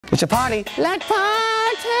It's a party. Let's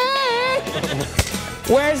party!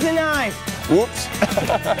 Where's the knife? Whoops.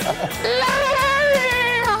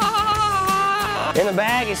 In the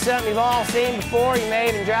bag is something you've all seen before. You may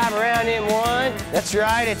even drive around in one. That's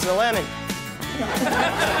right, it's a lemon.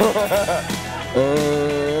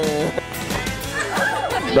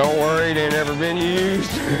 Don't worry, it ain't never been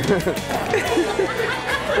used.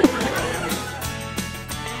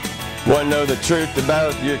 Want to know the truth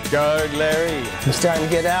about your card, Larry? It's starting to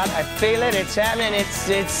get out. I feel it. It's happening. It's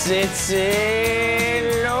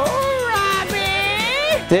hello,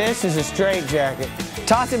 Robbie. This is a straight jacket.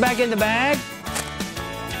 Toss it back in the bag.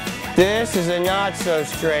 This is a not so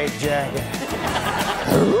straight jacket.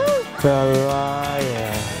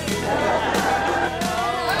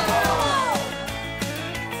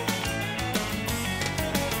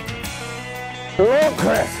 Look,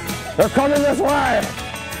 Chris, they're coming this way.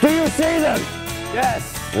 Do you see them?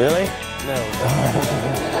 Yes. Really? No.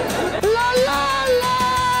 La la la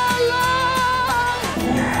la.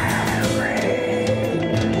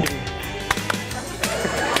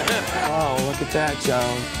 Oh, look at that,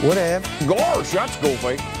 Joan. Whatever. Gosh, that's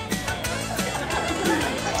goofy.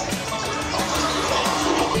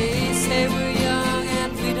 They say we're young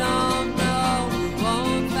and we don't know. We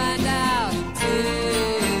won't find out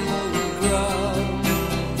till we grow.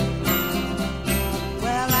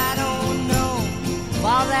 Well, I don't know if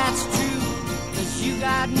all that's true, 'cause you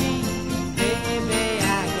got me, baby, I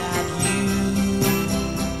got you.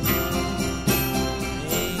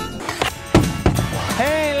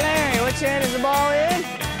 Hey, Larry, which end is the ball in?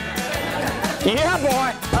 Yeah,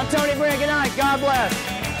 boy. I'm Tony Brent. Good night. God bless.